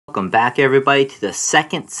Welcome back, everybody, to the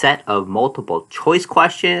second set of multiple choice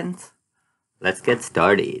questions. Let's get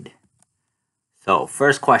started. So,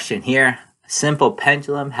 first question here. A simple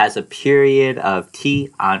pendulum has a period of t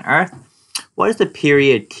on Earth. What is the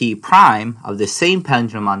period t prime of the same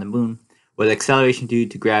pendulum on the moon, where the acceleration due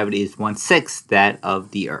to gravity is 1/6 that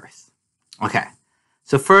of the Earth? Okay,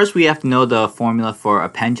 so first we have to know the formula for a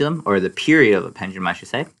pendulum, or the period of a pendulum, I should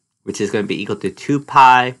say, which is going to be equal to 2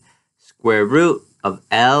 pi square root of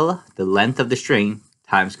L, the length of the string,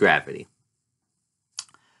 times gravity.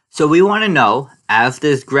 So we want to know, as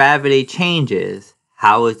this gravity changes,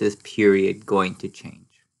 how is this period going to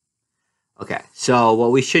change? Okay, so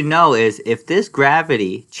what we should know is if this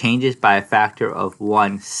gravity changes by a factor of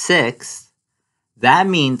 1/6, that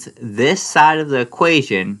means this side of the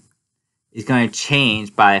equation is going to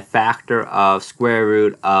change by a factor of square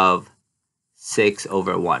root of 6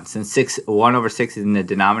 over 1. Since 1 over 6 is in the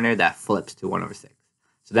denominator, that flips to 1 over 6.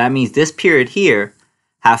 So that means this period here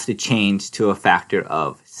has to change to a factor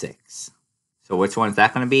of 6. So which one is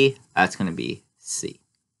that going to be? That's going to be C.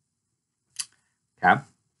 Okay?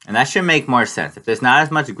 And that should make more sense. If there's not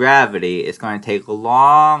as much gravity, it's going to take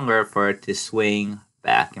longer for it to swing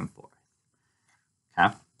back and forth.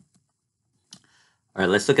 Okay? All right,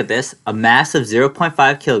 let's look at this. A mass of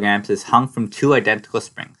 0.5 kilograms is hung from 2 identical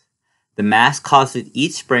springs. The mass causes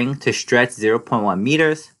each spring to stretch 0.1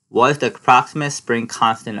 meters. What is the approximate spring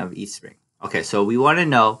constant of each spring? Okay, so we want to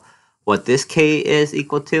know what this K is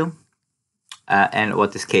equal to and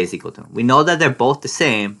what this K is equal to. We know that they're both the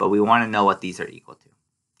same, but we want to know what these are equal to.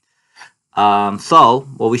 So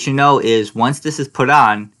what we should know is once this is put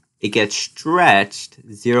on, it gets stretched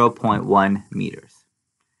 0.1 meters.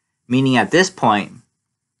 Meaning at this point,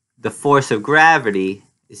 the force of gravity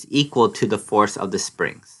is equal to the force of the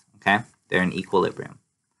springs. Okay, they're in equilibrium.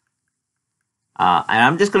 And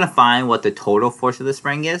I'm just going to find what the total force of the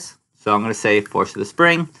spring is. So I'm going to say force of the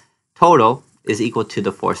spring total is equal to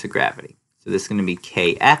the force of gravity. So this is going to be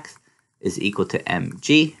Kx is equal to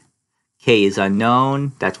mg. K is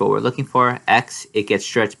unknown. That's what we're looking for. X, it gets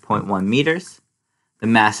stretched 0.1 meters. The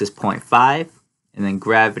mass is 0.5. And then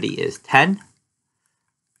gravity is 10.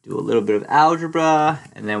 Do a little bit of algebra.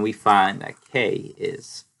 And then we find that K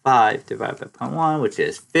is 5 divided by 0.1, which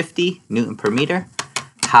is 50 Newton per meter.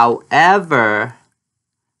 However,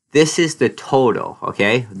 this is the total,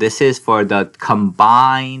 okay? This is for the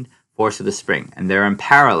combined force of the spring, and they're in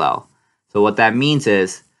parallel. So what that means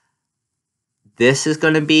is this is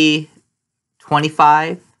going to be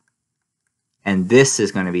 25, and this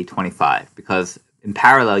is going to be 25, because in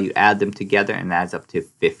parallel, you add them together, and it adds up to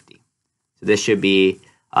 50. So this should be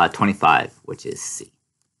 25, which is C.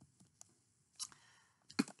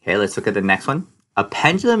 Okay, let's look at the next one. A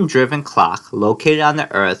pendulum-driven clock located on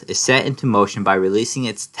the Earth is set into motion by releasing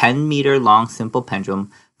its 10-meter-long simple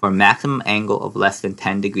pendulum for a maximum angle of less than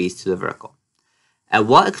 10 degrees to the vertical. At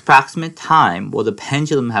what approximate time will the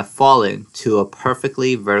pendulum have fallen to a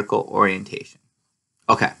perfectly vertical orientation?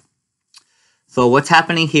 Okay, so what's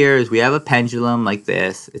happening here is we have a pendulum like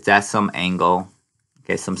this. It's at some angle,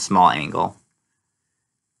 okay, some small angle.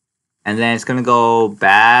 And then it's going to go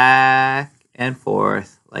back and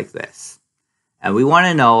forth like this. And we want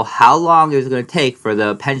to know how long is it going to take for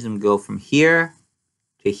the pendulum to go from here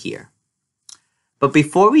to here. But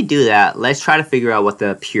before we do that, let's try to figure out what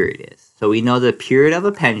the period is. So we know the period of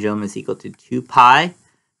a pendulum is equal to 2 pi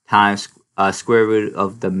times square root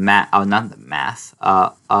of the mass,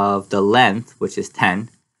 of the length, which is 10,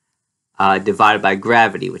 divided by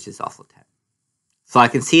gravity, which is also 10. So I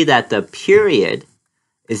can see that the period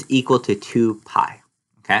is equal to 2 pi,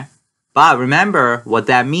 okay? But remember, what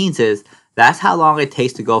that means is that's how long it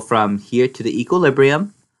takes to go from here to the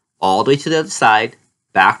equilibrium, all the way to the other side,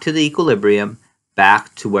 back to the equilibrium,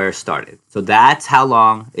 back to where it started. So that's how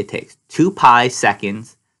long it takes. 2 pi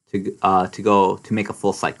seconds to make a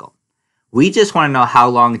full cycle. We just want to know how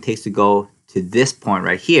long it takes to go to this point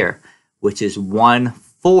right here, which is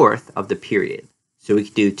 1/4 of the period. So we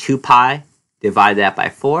could do 2 pi, divide that by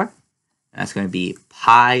 4, and that's going to be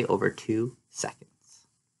pi over 2 seconds.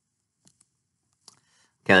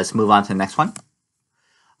 Okay, let's move on to the next one.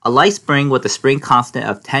 A light spring with a spring constant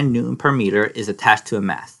of 10 Newton per meter is attached to a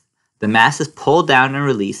mass. The mass is pulled down and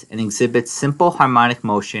released and exhibits simple harmonic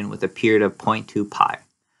motion with a period of 0.2 pi.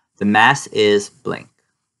 The mass is blank.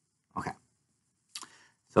 Okay.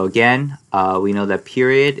 So again, we know that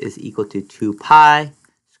period is equal to 2 pi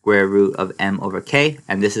square root of m over k,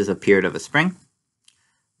 and this is a period of a spring.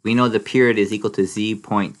 We know the period is equal to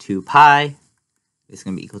z.2 pi. It's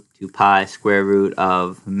going to be equal to 2 pi square root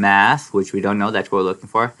of mass, which we don't know, that's what we're looking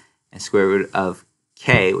for, and square root of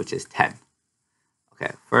k, which is 10.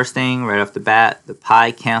 Okay, first thing right off the bat, the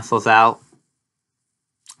pi cancels out.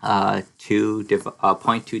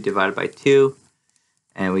 0.2 divided by 2,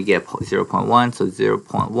 and we get 0.1. So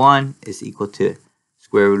 0.1 is equal to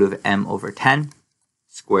square root of m over 10.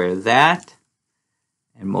 Square that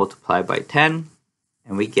and multiply by 10,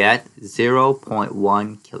 and we get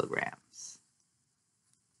 0.1 kilograms.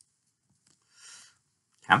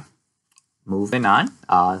 Okay, moving on.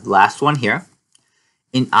 Last one here.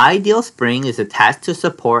 An ideal spring is attached to a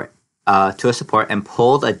support and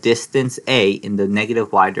pulled a distance a in the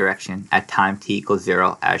negative y direction at time t equals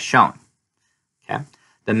 0 as shown. Okay,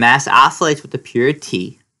 the mass oscillates with the period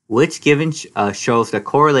t, which given shows the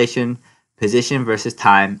correlation position versus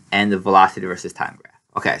time and the velocity versus time graph.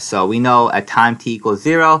 Okay, so we know at time t equals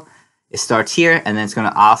 0, it starts here and then it's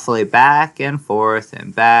going to oscillate back and forth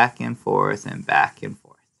and back and forth and back and forth.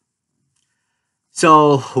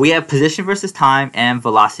 So we have position versus time and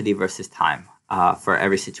velocity versus time for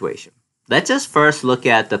every situation. Let's just first look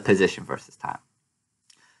at the position versus time.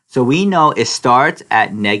 So we know it starts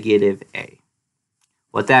at negative a.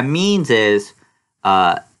 What that means is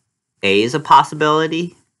a is a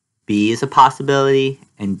possibility, b is a possibility,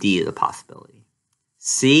 and d is a possibility.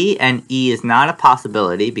 C and E is not a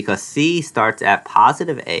possibility because C starts at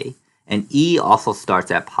positive a and E also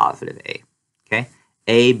starts at positive a. Okay?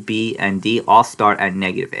 A, B, and D all start at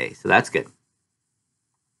negative a, so that's good.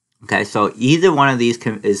 Okay, so either one of these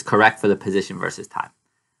is correct for the position versus time.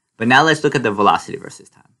 But now let's look at the velocity versus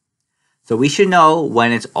time. So we should know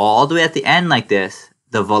when it's all the way at the end like this,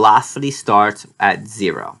 the velocity starts at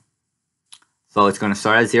 0. So it's going to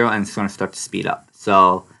start at 0 and it's going to start to speed up.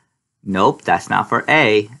 So nope, that's not for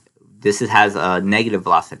A. This has a negative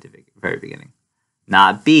velocity at the very beginning.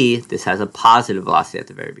 Not B, this has a positive velocity at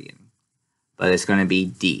the very beginning. But it's going to be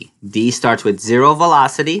D. D starts with 0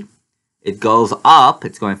 velocity. It goes up,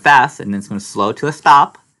 it's going fast, and then it's going to slow to a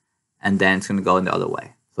stop, and then it's going to go in the other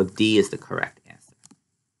way. So D is the correct answer.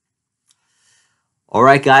 All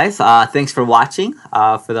right, guys, thanks for watching.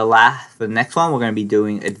 For the next one, we're going to be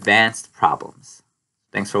doing advanced problems.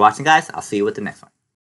 Thanks for watching, guys. I'll see you with the next one.